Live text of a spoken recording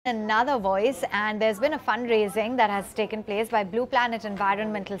Another voice, and there's been a fundraising that has taken place by Planet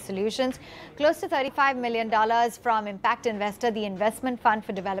Environmental Solutions, close to $35 million from impact investor, the Investment Fund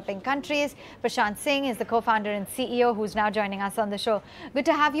for Developing Countries. Prashant Singh is the co-founder and CEO who's now joining us on the show. Good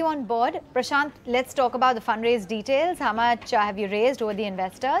to have you on board. Prashant, let's talk about the fundraise details. How much have you raised? Who are the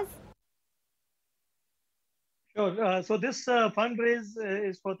investors? Sure. So this fundraise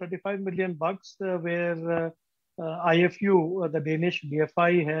is for 35 million bucks, where IFU, the Danish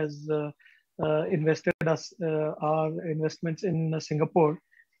DFI, has invested us our investments in Singapore,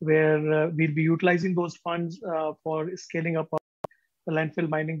 where we'll be utilizing those funds for scaling up the landfill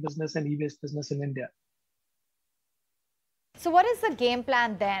mining business and e-waste business in India. So what is the game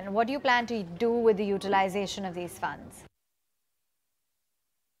plan then? What do you plan to do with the utilization of these funds?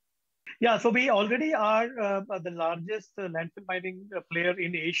 Yeah, so we already are the largest landfill mining player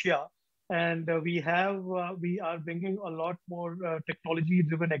in Asia. And we are bringing a lot more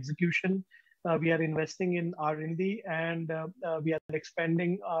technology-driven execution. We are investing in R&D, and we are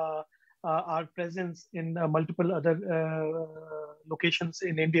expanding our presence in multiple other locations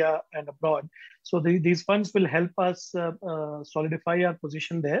in India and abroad. So these funds will help us solidify our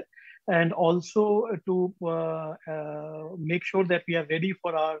position there, and also to make sure that we are ready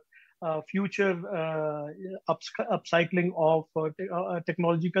for our future upcycling of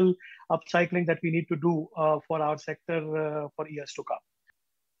technological upcycling that we need to do for our sector for years to come.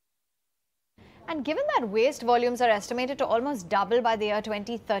 And given that waste volumes are estimated to almost double by the year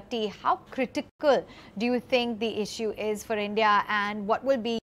 2030, how critical do you think the issue is for India, and what will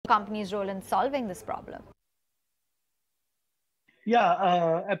be the company's role in solving this problem?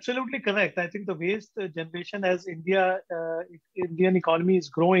 Yeah, absolutely correct. I think the waste generation, as Indian economy is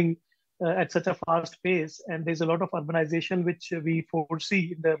growing at such a fast pace, and there's a lot of urbanization which we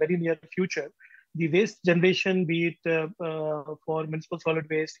foresee in the very near future. The waste generation, be it for municipal solid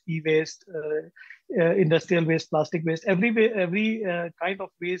waste, e-waste, industrial waste, plastic waste, every kind of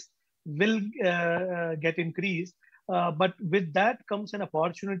waste will get increased. But with that comes an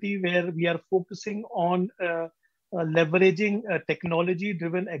opportunity where we are focusing on leveraging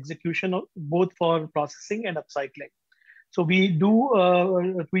technology-driven execution, both for processing and upcycling. So we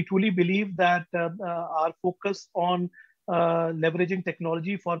truly believe that our focus on leveraging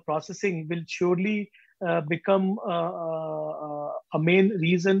technology for processing will surely become a main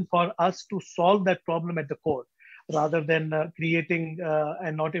reason for us to solve that problem at the core, rather than creating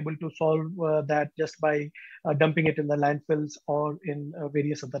and not able to solve that just by dumping it in the landfills or in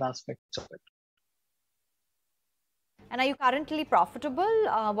various other aspects of it. And are you currently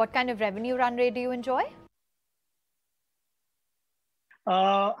profitable? What kind of revenue run rate do you enjoy?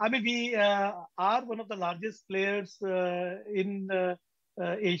 I mean, we are one of the largest players in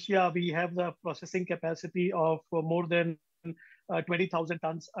Asia. We have the processing capacity of more than 20,000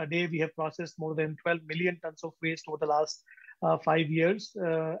 tons a day. We have processed more than 12 million tons of waste over the last 5 years,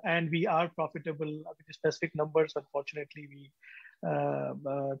 and we are profitable. With the specific numbers, unfortunately, we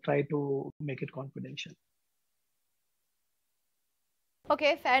try to make it confidential.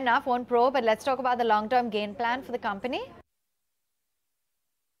 Okay, fair enough, won't probe, but let's talk about the long-term game plan for the company.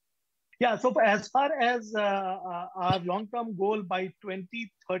 Yeah, so as far as our long-term goal by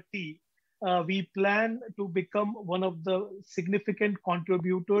 2030, we plan to become one of the significant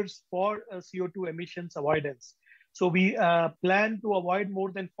contributors for CO2 emissions avoidance. So we plan to avoid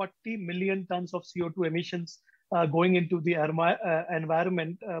more than 40 million tons of CO2 emissions going into the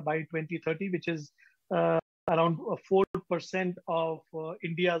environment by 2030, which is around 4% of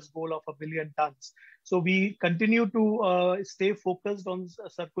India's goal of 1 billion tons. So we continue to stay focused on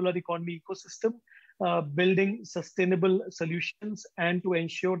circular economy ecosystem, building sustainable solutions, and to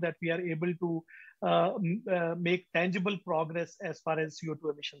ensure that we are able to make tangible progress as far as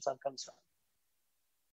CO2 emissions are concerned.